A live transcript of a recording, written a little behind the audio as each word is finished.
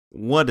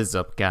What is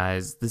up,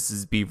 guys? This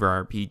is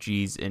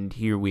BeaverRPGs, and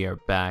here we are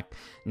back.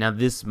 Now,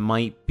 this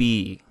might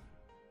be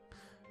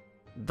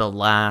the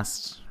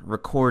last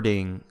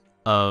recording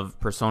of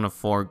Persona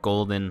 4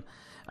 Golden.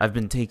 I've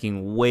been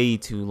taking way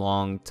too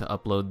long to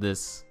upload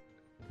this,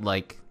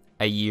 like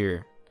a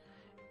year,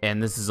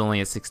 and this is only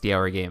a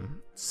 60-hour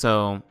game.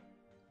 So,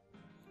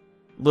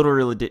 little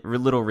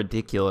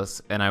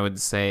ridiculous, and I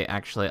would say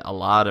actually a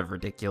lot of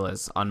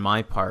ridiculous on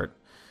my part.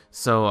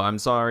 So, I'm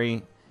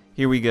sorry.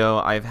 Here we go.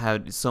 I've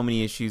had so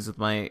many issues with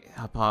my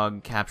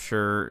Hapog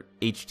Capture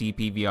HD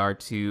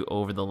PVR2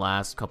 over the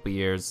last couple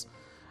years.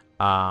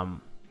 There's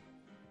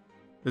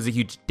a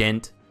huge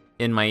dent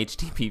in my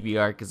HD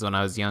PVR because when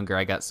I was younger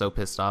I got so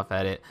pissed off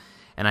at it,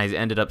 and I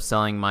ended up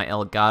selling my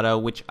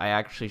Elgato, which I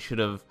actually should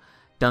have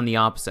done the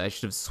opposite. I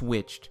should have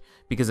switched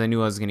because I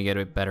knew I was going to get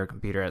a better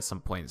computer at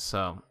some point.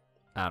 So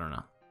I don't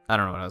know what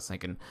I was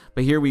thinking,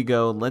 but here we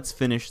go. Let's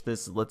finish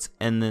this. Let's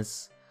end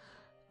this.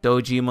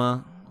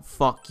 Dojima,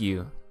 fuck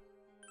you.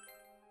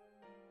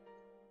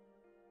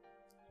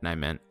 And I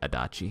meant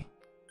Adachi.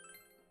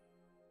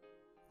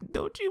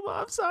 Dojima,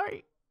 I'm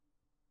sorry.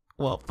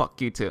 Well, fuck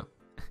you too.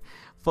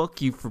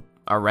 Fuck you for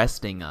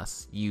arresting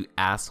us, you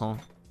asshole.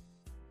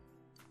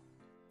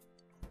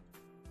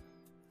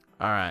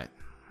 Alright,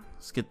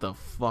 let's get the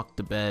fuck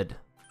to bed.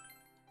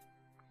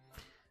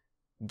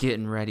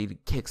 Getting ready to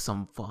kick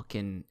some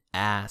fucking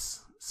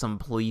ass. Some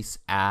police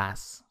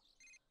ass.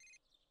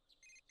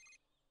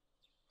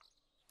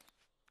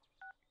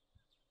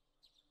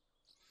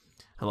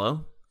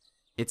 Hello?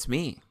 It's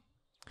me.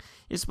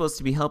 You're supposed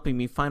to be helping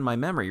me find my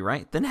memory,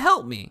 right? Then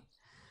help me!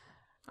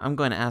 I'm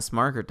going to ask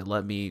Margaret to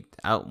let me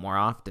out more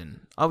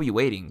often. I'll be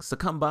waiting, so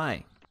come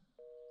by.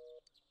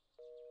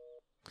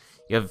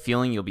 You have a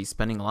feeling you'll be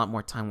spending a lot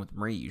more time with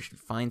Marie. You should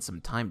find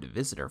some time to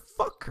visit her.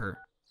 Fuck her.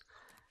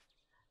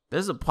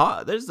 There's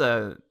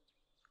a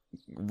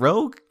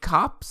rogue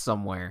cop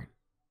somewhere.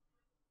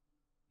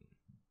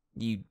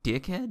 You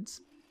dickheads.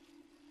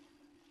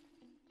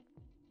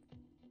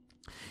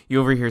 You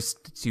overhear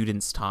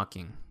students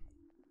talking.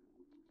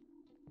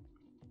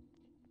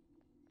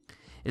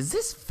 Is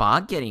this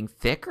fog getting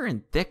thicker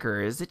and thicker,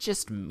 or is it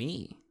just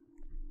me?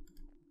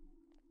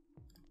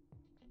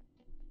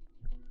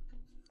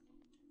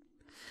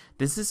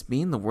 Does this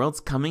mean the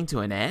world's coming to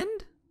an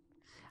end?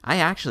 I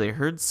actually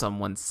heard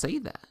someone say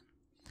that.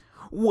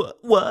 What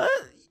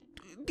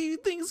do you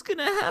think's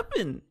gonna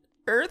happen?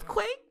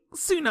 Earthquake?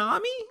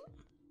 Tsunami?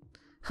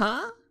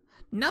 Huh?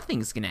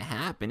 Nothing's gonna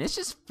happen. It's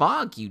just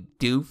fog, you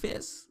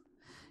doofus.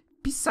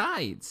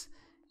 Besides,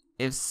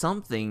 if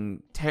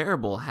something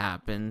terrible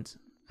happens,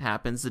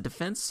 the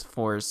defense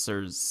force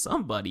or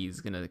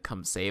somebody's gonna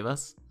come save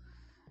us.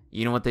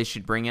 You know what they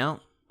should bring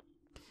out?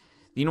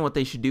 You know what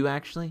they should do,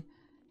 actually?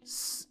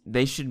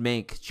 They should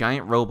make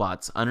giant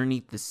robots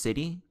underneath the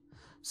city,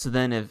 so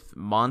then if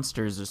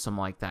monsters or something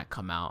like that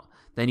come out,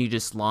 then you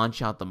just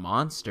launch out the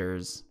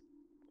monsters,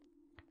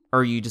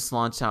 or you just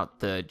launch out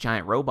the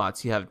giant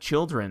robots. You have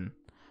children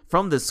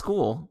from the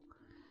school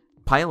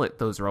pilot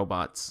those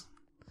robots,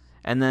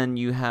 and then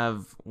you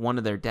have one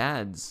of their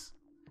dads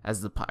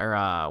as the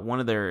one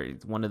of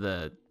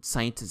the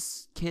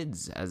scientists'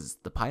 kids as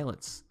the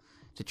pilots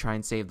to try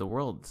and save the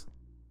world.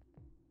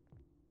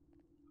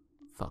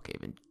 Fuck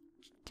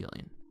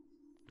Evangelion.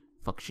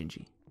 Fuck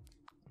Shinji.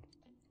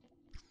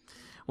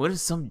 What if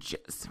some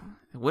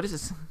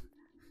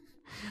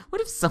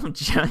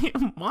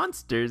giant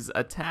monsters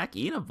attack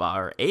Inaba,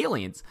 or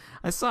aliens?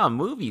 I saw a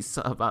movie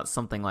about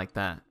something like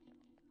that.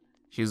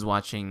 She was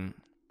watching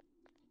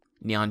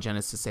Neon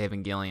Genesis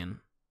Evangelion.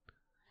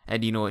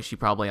 And you know what she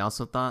probably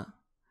also thought?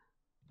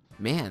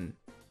 Man,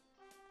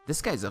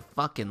 this guy's a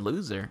fucking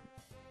loser.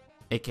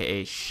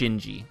 AKA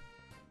Shinji.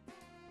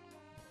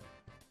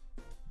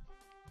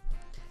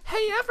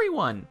 Hey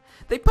everyone!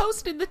 They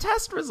posted the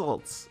test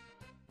results!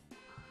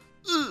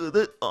 Ugh,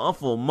 that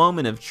awful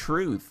moment of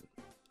truth.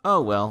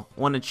 Oh well,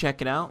 wanna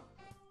check it out?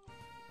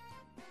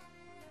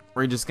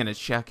 We're just gonna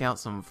check out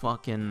some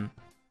fucking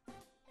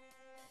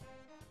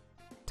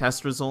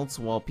test results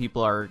while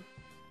people are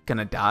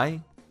gonna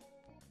die?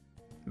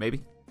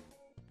 Maybe.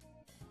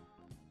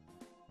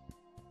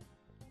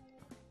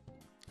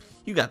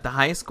 You got the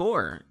highest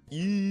score.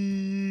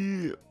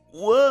 Yeah.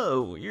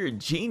 Whoa, you're a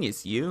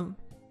genius, you.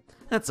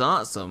 That's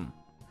awesome.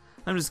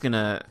 I'm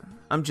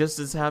just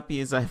as happy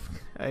as I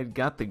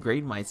got the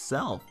grade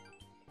myself.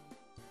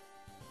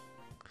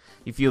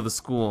 You feel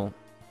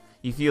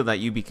that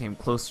you became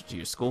closer to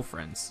your school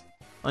friends.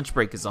 Lunch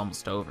break is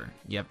almost over.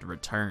 You have to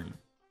return.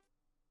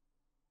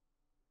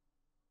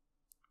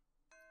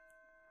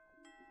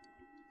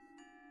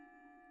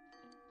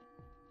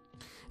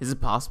 Is it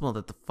possible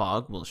that the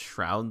fog will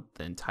shroud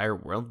the entire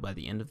world by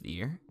the end of the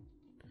year?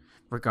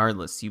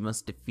 Regardless, you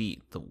must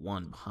defeat the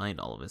one behind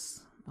all of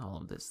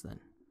this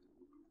then.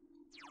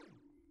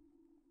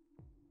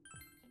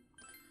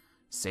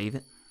 Save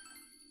it?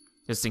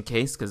 Just in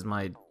case, because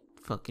my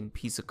fucking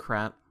piece of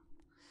crap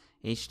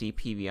HD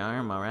PVR,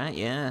 am I right?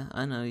 Yeah,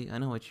 I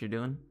know what you're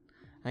doing.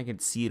 I can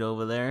see it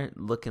over there,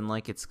 looking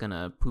like it's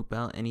gonna poop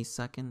out any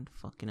second.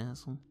 Fucking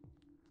asshole.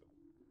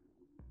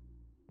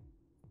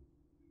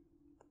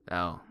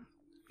 Oh,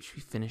 should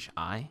we finish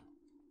I?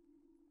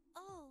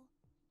 Oh.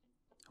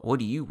 What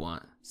do you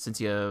want?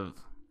 Since you have...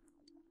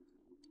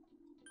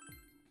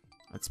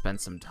 Let's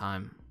spend some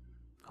time.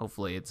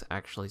 Hopefully it's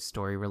actually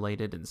story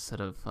related instead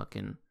of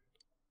fucking...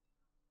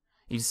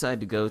 You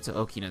decide to go to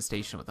Okina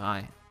Station with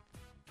I.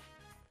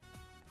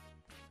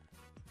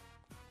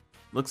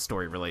 Looks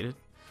story related.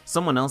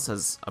 Someone else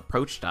has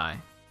approached I.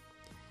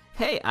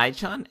 Hey,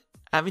 Ai-chan,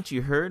 haven't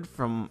heard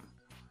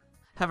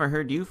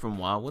you from a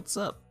while. What's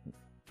up?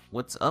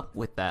 What's up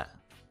with that?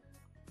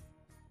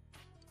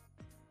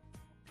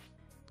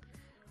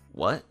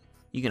 What?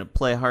 You gonna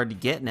play hard to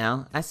get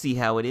now? I see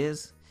how it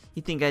is.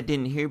 You think I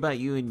didn't hear about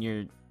you and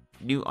your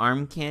new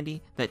arm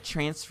candy? That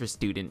transfer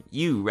student,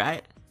 you,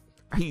 right?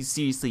 Are you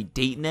seriously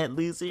dating that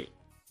loser?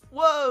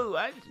 Whoa,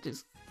 I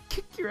just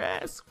kick your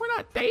ass. We're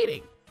not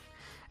dating.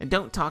 And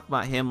don't talk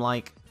about him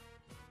like...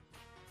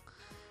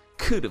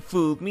 Could've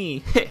fooled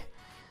me.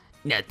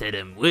 Not that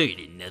I'm worried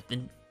or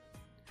nothing.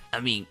 I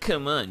mean,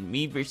 come on,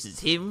 me versus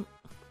him?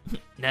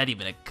 Not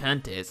even a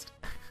contest.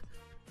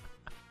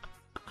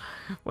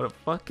 What a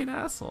fucking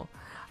asshole.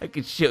 I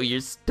could show you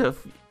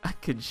stuff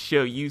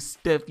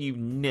you've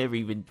never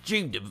even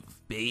dreamed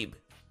of, babe.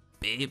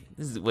 Babe?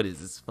 What is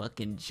this,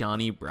 fucking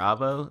Johnny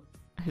Bravo?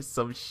 Or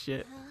some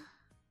shit.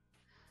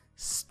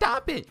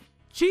 Stop it!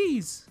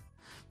 Jeez!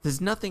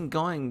 There's nothing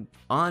going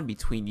on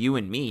between you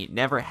and me.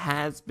 Never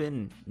has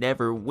been.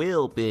 Never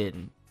will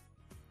been.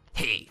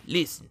 Hey,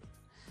 listen.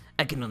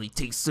 I can only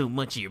take so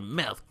much of your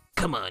mouth.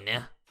 Come on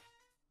now.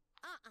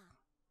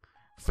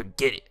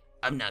 Forget it.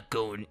 I'm not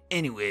going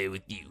anywhere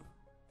with you.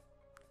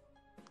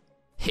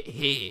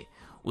 Hey,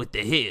 what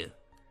the hell?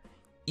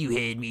 You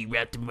had me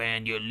wrapped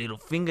around your little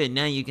finger and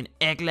now you can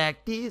act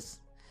like this?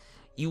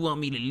 You want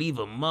me to leave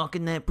a mark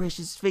in that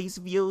precious face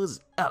of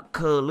yours? I'll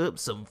call up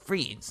some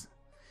friends.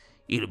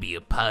 It'll be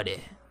a party.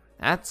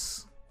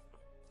 That's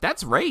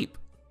rape.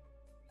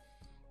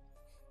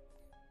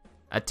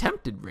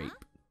 Attempted rape.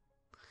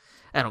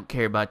 I don't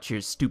care about your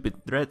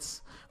stupid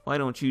threats. Why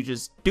don't you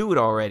just do it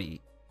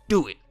already?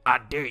 Do it, I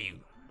dare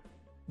you.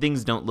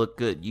 Things don't look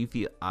good. You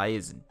feel I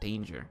is in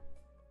danger.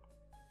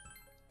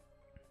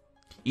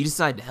 You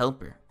decide to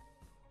help her.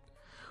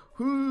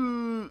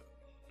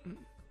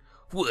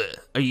 What?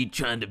 Are you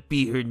trying to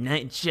be her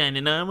knight in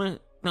shining armor?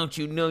 Don't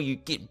you know you're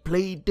getting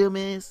played,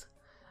 dumbass?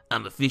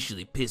 I'm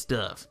officially pissed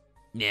off.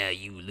 Now,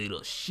 you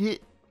little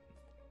shit.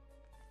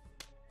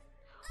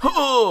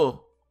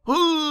 Oh!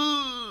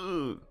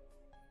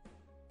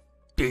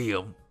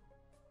 Damn.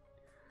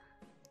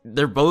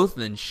 They're both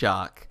in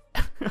shock.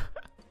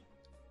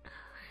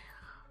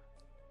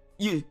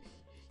 You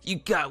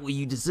got what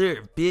you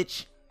deserve,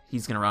 bitch.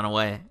 He's gonna run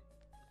away.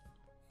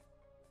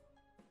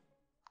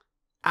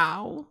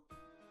 Ow.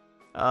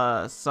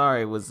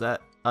 Sorry, was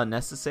that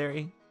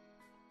unnecessary?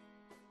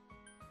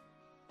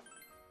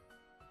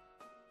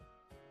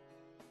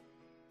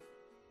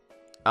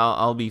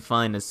 I'll be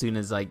fine as soon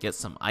as I get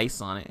some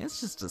ice on it.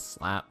 It's just a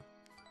slap.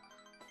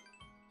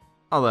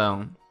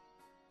 Although,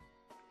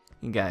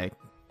 guy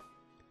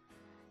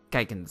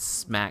can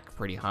smack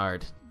pretty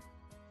hard.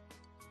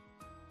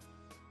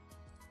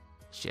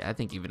 Shit, I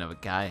think even of a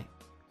guy.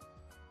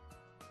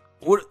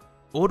 What?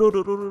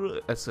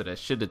 That's what I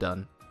should have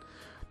done.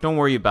 Don't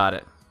worry about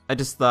it. I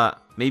just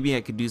thought maybe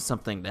I could do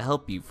something to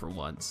help you for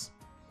once.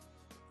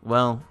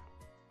 Well,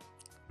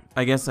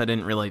 I guess I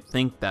didn't really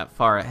think that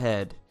far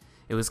ahead.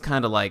 It was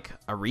kind of like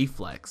a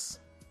reflex.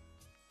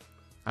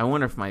 I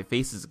wonder if my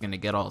face is gonna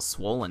get all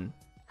swollen.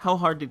 How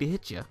hard did he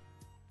hit you?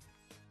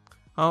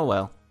 Oh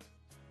well.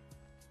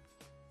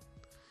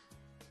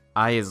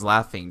 Ai is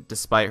laughing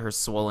despite her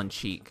swollen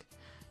cheek.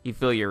 You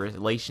feel your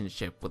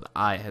relationship with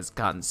Ai has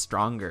gotten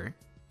stronger.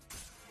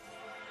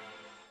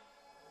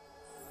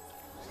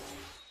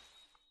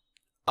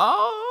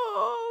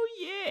 Oh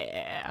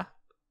yeah.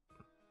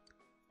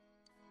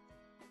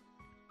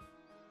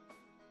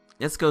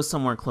 Let's go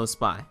somewhere close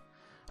by.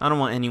 I don't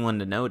want anyone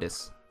to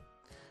notice.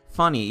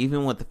 Funny,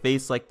 even with a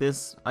face like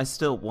this, I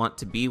still want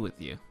to be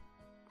with you.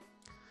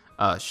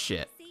 Oh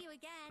shit. See you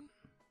again.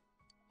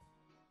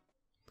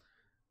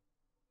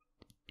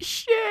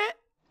 Shit.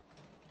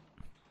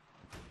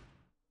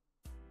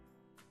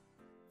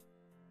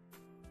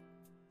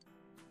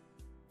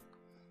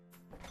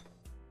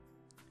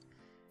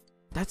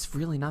 That's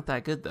really not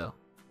that good though.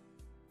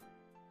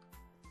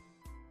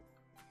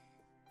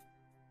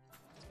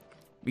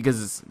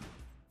 Because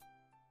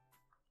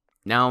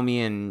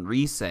Naomi and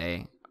Rise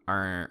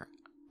are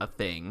a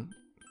thing.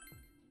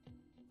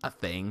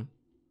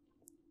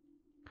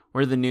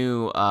 We're the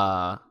new,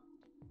 well,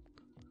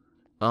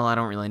 I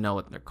don't really know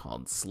what they're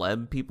called.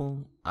 Celeb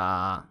people?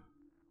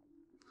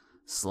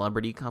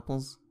 Celebrity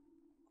couples?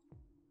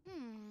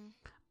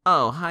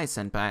 Oh, hi,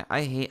 Senpai.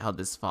 I hate how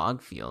this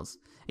fog feels.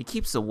 It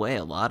keeps away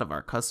a lot of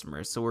our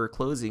customers, so we're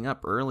closing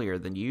up earlier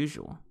than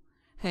usual.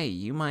 Hey,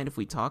 you mind if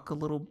we talk a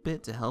little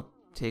bit to help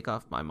take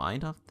off my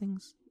mind off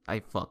things? I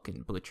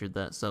fucking butchered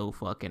that so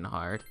fucking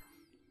hard.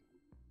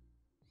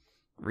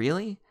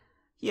 Really?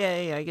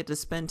 Yay, I get to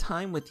spend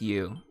time with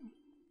you.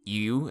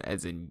 You,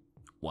 as in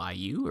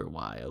YU or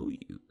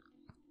YOU?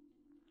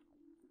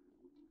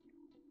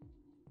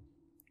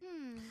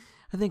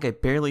 I think I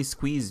barely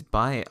squeezed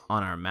by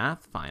on our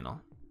math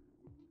final.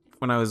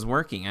 When I was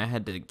working, I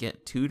had to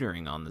get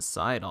tutoring on the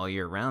side all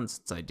year round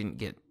since I didn't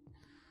get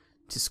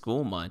to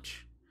school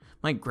much.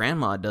 My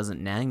grandma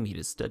doesn't nag me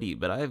to study,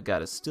 but I've got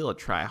to still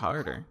try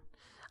harder.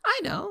 I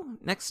know.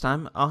 Next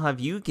time, I'll have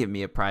you give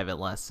me a private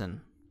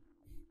lesson.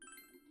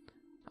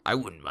 I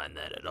wouldn't mind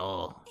that at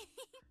all.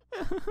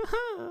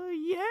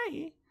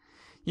 Yay.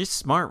 You're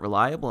smart,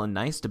 reliable, and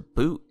nice to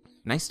boot.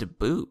 Nice to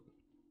boot.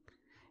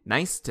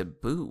 Nice to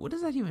boot? What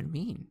does that even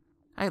mean?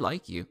 I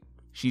like you.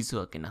 She's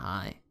hooking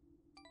high.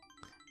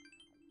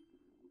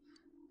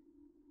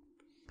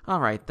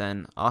 Alright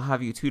then, I'll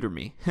have you tutor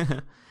me.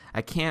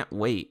 I can't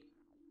wait.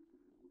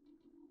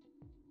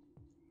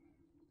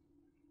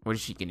 What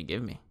is she gonna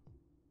give me?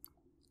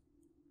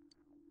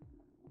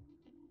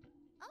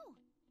 Oh.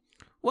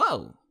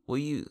 Whoa! Will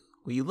you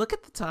look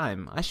at the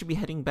time? I should be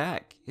heading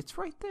back. It's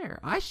right there.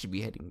 I should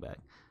be heading back.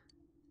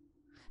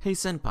 Hey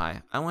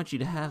Senpai, I want you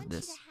to have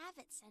this. I want you to have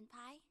it,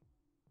 Senpai.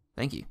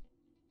 Thank you.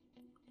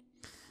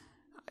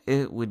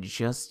 It would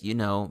just,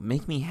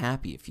 make me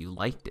happy if you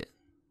liked it.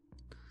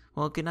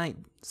 Well, good night,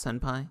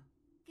 Senpai.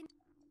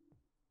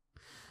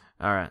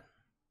 Alright.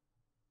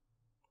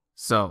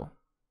 So.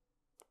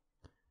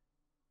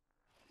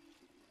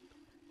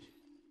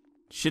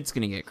 Shit's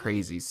gonna get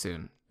crazy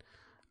soon.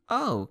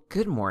 Oh,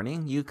 good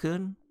morning,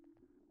 Yukun.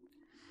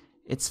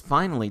 It's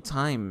finally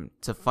time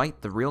to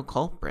fight the real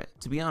culprit.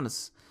 To be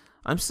honest,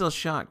 I'm still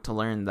shocked to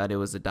learn that it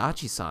was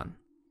Adachi-san.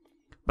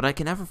 But I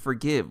can never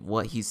forgive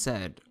what he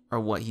said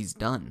or what he's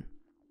done.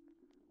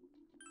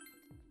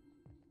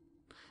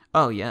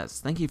 Oh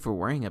yes, thank you for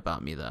worrying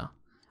about me though.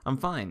 I'm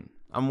fine.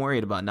 I'm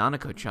worried about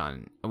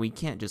Nanako-chan, and we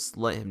can't just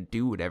let him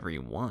do whatever he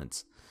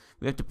wants.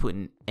 We have to put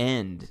an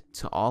end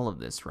to all of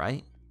this,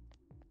 right?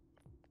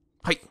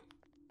 Hi.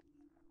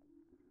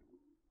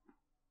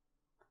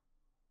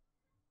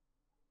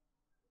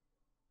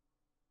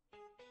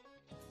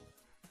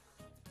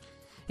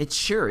 It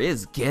sure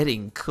is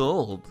getting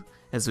cold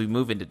as we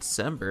move into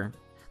December.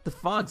 The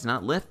fog's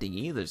not lifting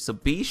either, so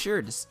be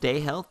sure to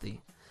stay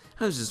healthy.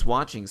 I was just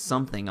watching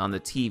something on the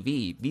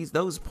TV.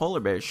 Those polar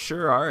bears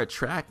sure are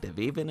attractive,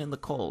 even in the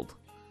cold.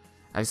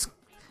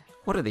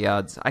 What are the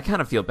odds? I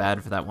kind of feel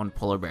bad for that one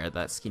polar bear,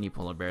 that skinny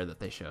polar bear that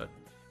they showed.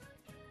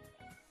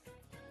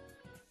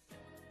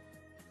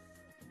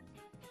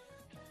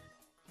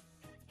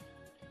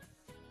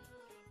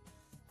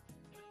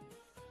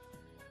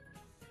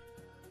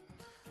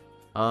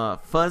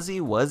 Fuzzy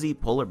wuzzy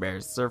polar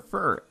bears. Their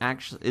fur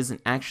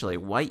isn't actually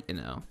white, you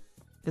know.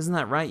 Isn't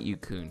that right,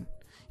 Yukun?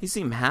 You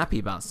seem happy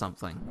about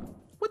something.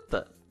 What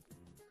the?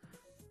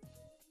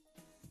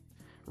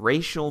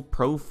 Racial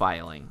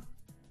profiling.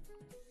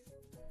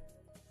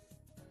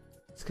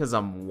 It's because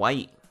I'm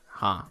white,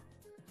 huh?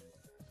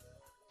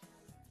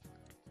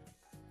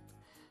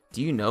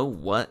 Do you know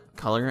what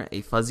color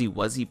a fuzzy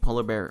wuzzy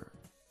polar bear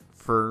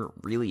fur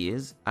really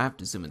is? I have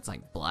to assume it's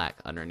like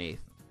black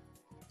underneath.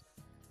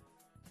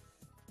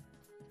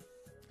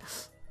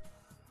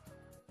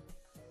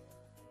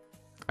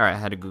 Alright, I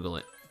had to Google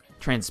it.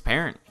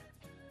 Transparent.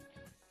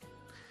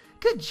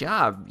 Good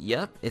job.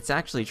 Yep, it's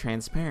actually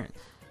transparent.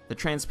 The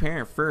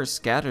transparent fur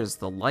scatters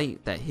the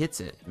light that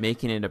hits it,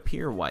 making it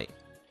appear white.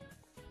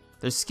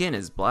 Their skin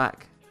is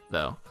black,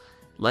 though.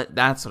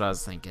 That's what I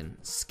was thinking.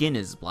 Skin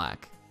is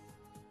black.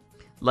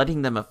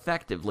 Letting them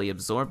effectively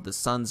absorb the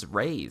sun's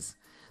rays.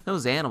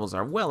 Those animals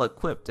are well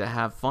equipped to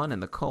have fun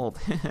in the cold.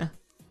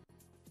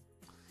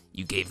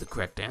 You gave the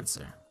correct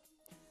answer.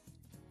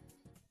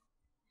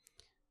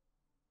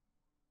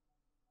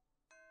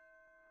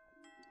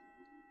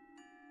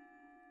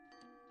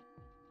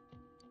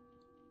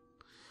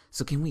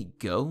 So can we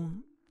go?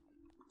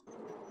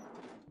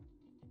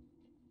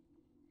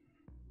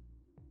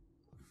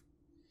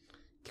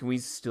 Can we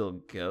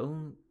still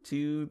go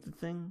to the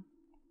thing?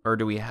 Or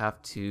do we have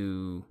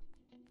to...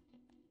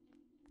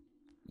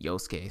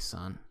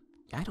 Yosuke-san.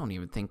 I don't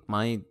even think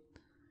my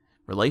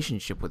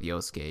relationship with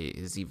Yosuke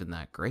is even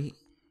that great.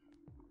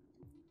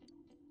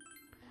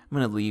 I'm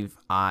gonna leave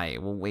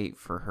We'll wait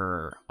for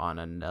her on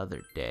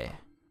another day.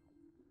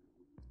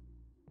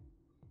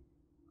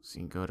 So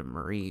you can go to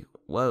Marie.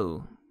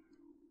 Whoa.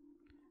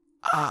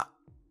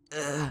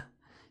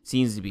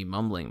 Seems to be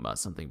mumbling about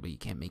something, but you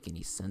can't make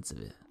any sense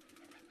of it.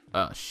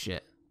 Oh,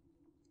 shit.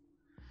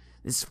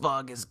 This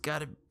fog has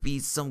gotta be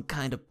some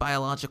kind of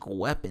biological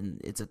weapon.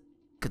 It's a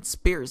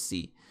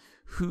conspiracy.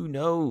 You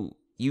know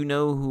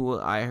who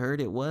I heard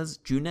it was?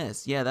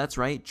 Junes. Yeah, that's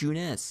right,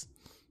 Junes.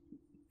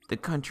 The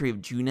country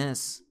of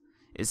Junes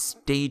is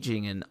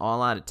staging an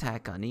all-out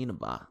attack on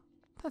Inaba.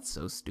 That's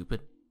so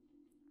stupid.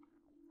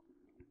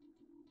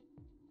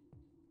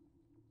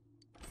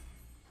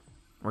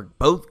 We're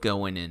both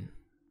going in.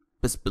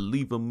 Best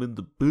believe I'm in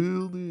the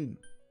building.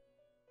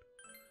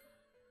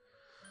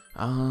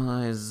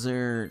 Is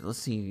there... Let's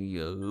see.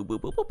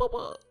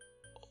 Bo.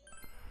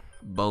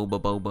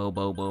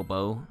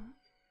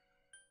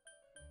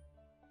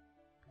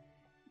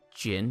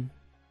 Jin.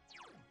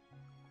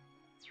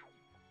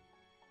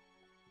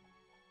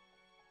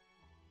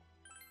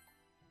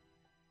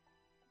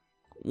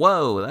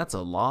 Whoa, that's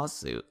a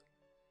lawsuit.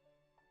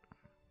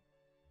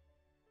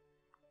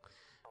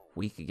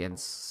 Weak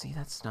against... See,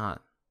 that's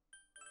not...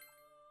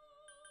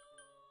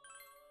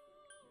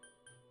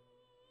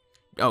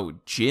 Oh,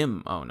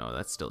 Jim. Oh, no,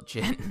 that's still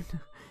Jin.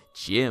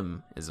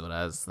 Jim is what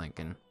I was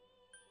thinking.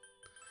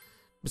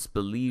 Just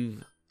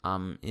believe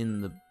I'm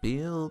in the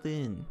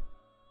building.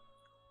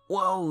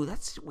 Whoa,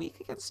 that's weak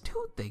against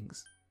two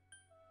things.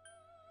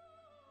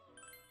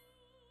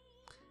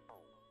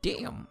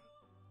 Damn.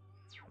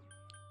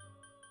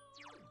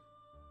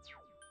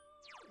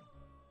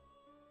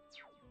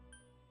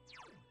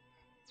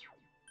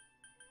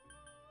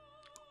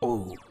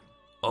 Oh,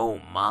 oh,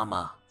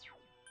 mama.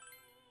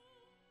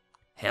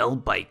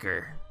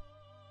 Hellbiker.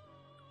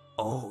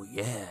 Oh,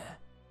 yeah.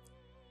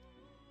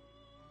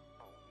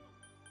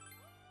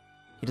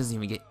 He doesn't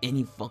even get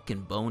any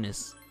fucking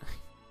bonus.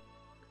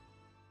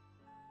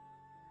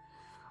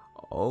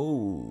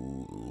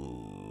 Oh.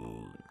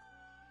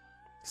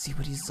 See,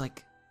 but he's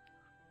like,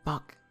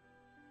 fuck.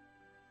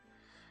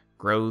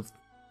 Growth.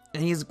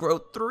 And he has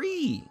growth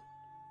 3.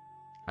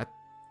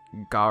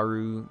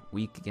 Garu,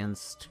 weak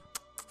against...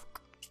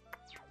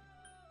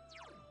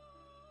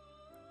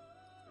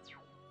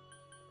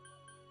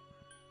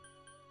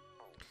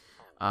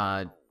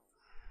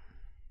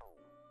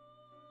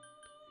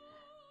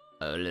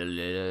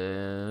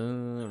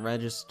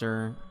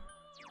 register.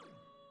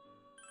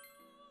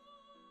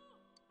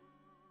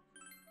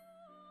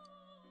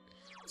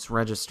 Let's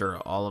register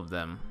all of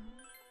them.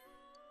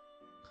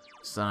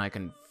 So I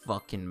can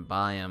fucking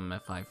buy them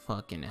if I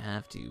fucking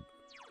have to.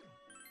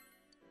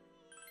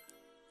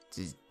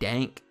 Just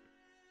dank.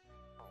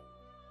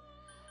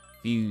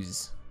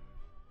 Fuse.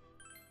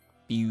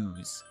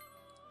 Fuse.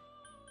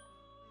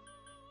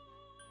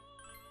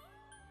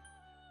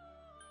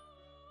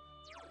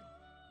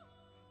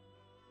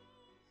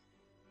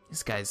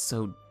 This guy's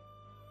so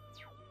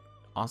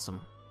awesome.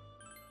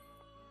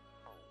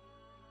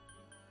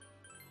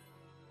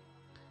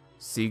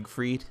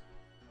 Siegfried.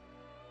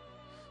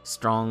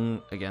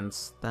 Strong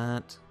against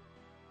that.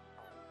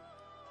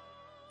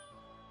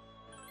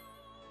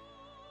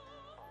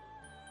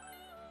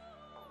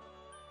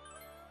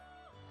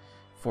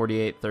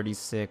 $48,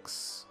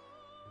 $36.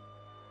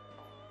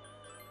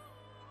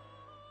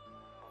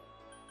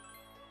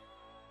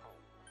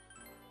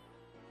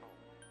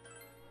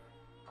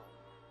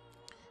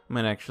 I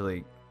might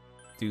actually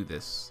do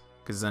this,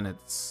 because then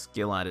it's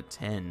skill out of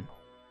 10.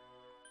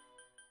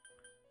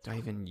 Do I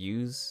even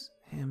use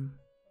him?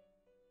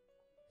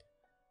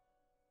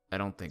 I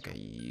don't think I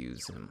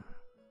use him.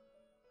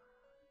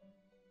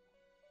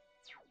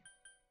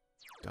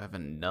 Do I have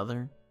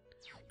another?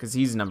 Because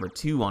he's number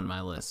 2 on my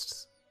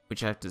list,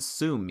 which I have to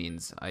assume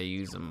means I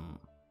use him.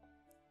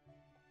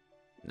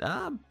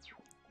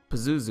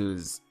 Pazuzu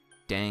is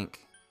dank.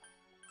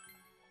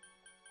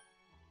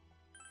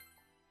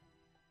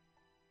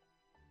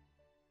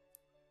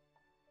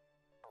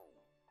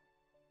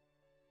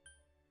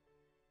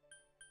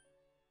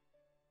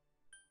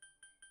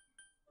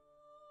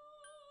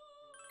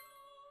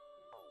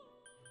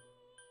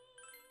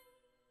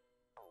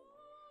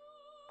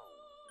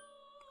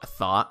 A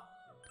thought?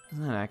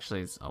 Isn't that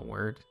actually a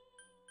word?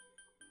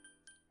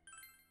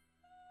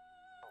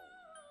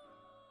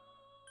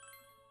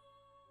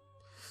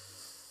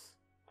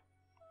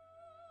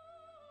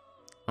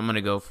 I'm gonna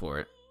go for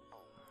it.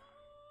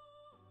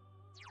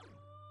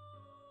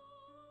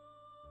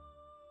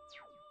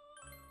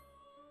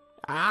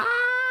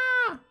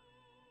 Ah!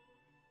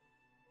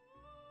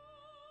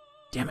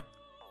 Damn it.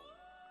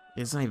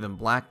 It's not even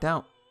blacked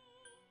out.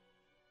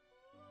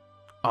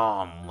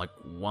 Oh, I'm like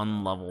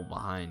 1 level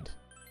behind.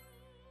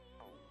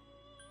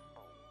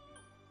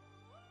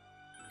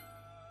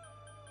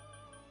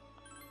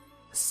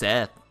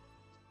 Seth.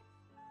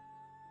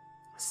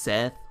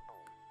 Seth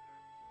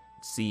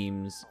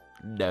seems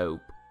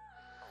dope.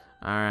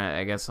 Alright,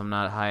 I guess I'm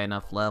not high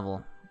enough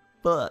level.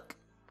 Fuck.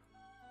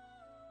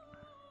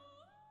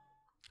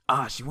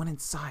 Ah, she went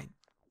inside.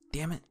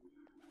 Damn it.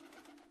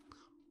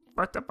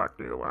 What the fuck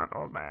do you want,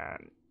 old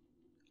man?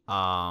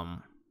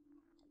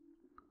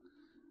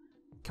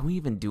 Can we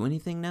even do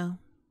anything now?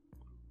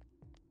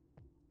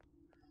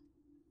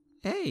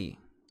 Hey.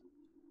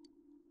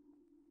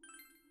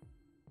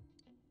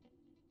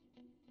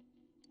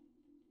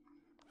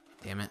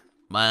 Damn it.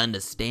 My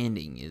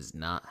understanding is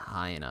not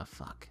high enough.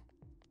 Fuck.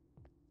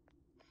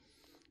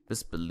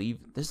 Just believe.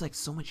 There's like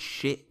so much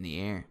shit in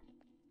the air.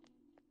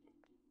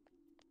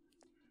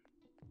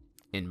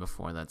 And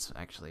before that's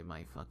actually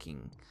my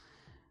fucking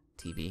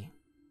TV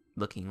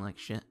looking like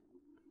shit.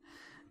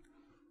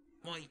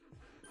 My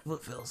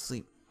foot fell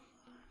asleep.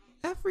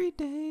 Every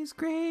day's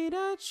great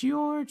at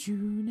your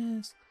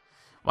Juness.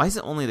 Why is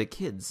it only the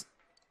kids?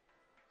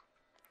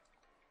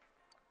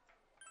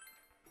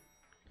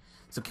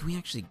 So can we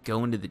actually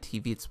go into the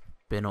TV? It's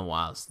been a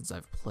while since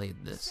I've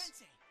played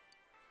this.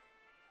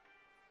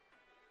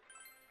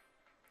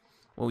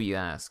 What will you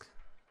ask?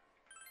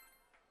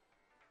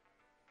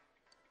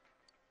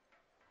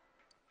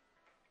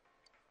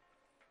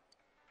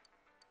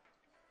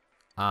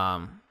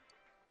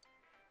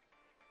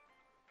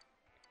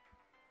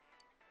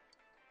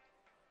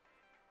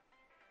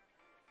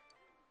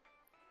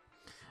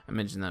 I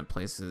mentioned that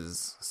place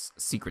is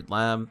secret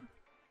lab.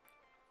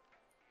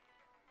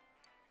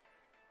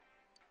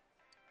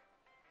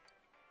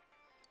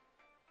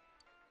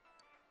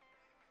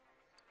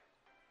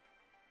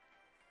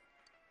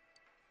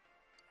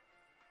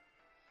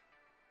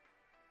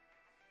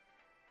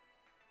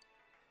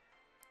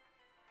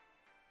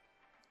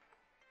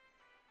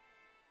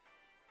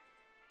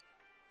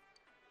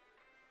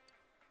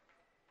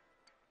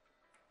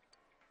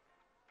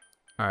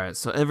 Alright,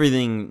 so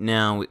everything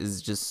now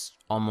is just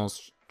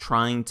almost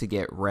trying to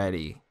get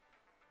ready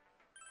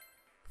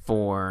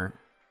for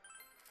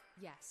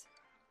Yes.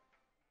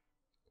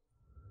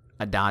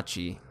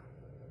 Adachi.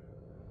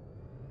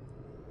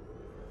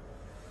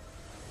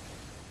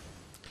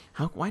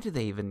 Why did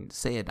they even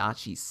say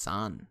Adachi's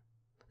son?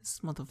 This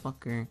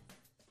motherfucker.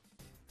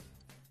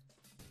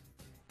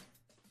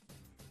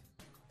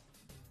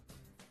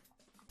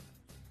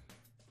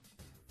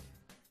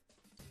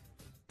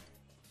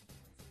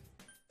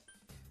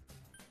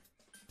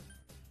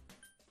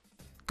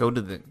 Go to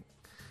the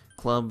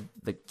club,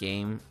 the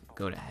game,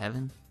 go to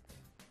heaven?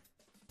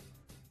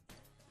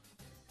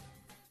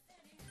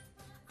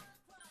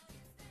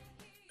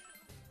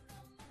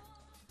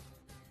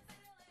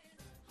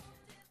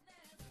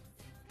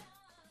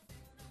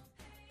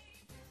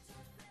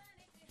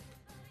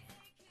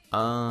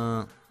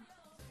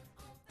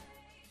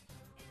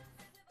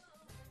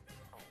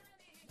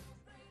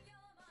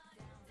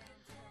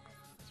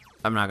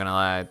 I'm not gonna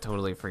lie, I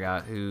totally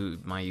forgot who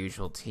my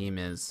usual team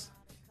is.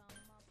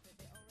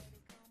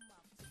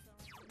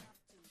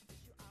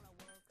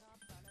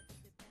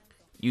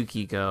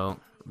 Yukiko,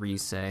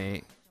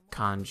 Rise,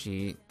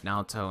 Kanji,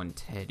 Naoto, and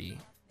Teddy.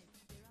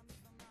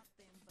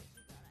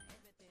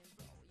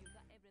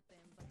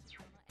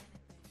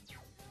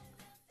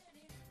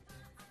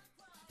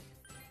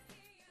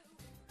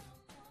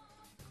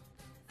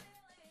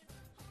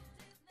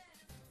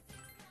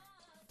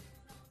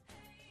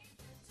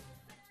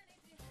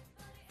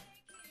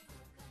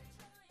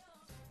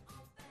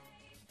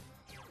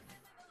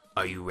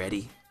 Are you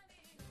ready?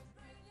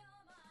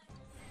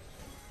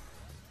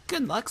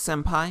 Good luck,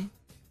 senpai.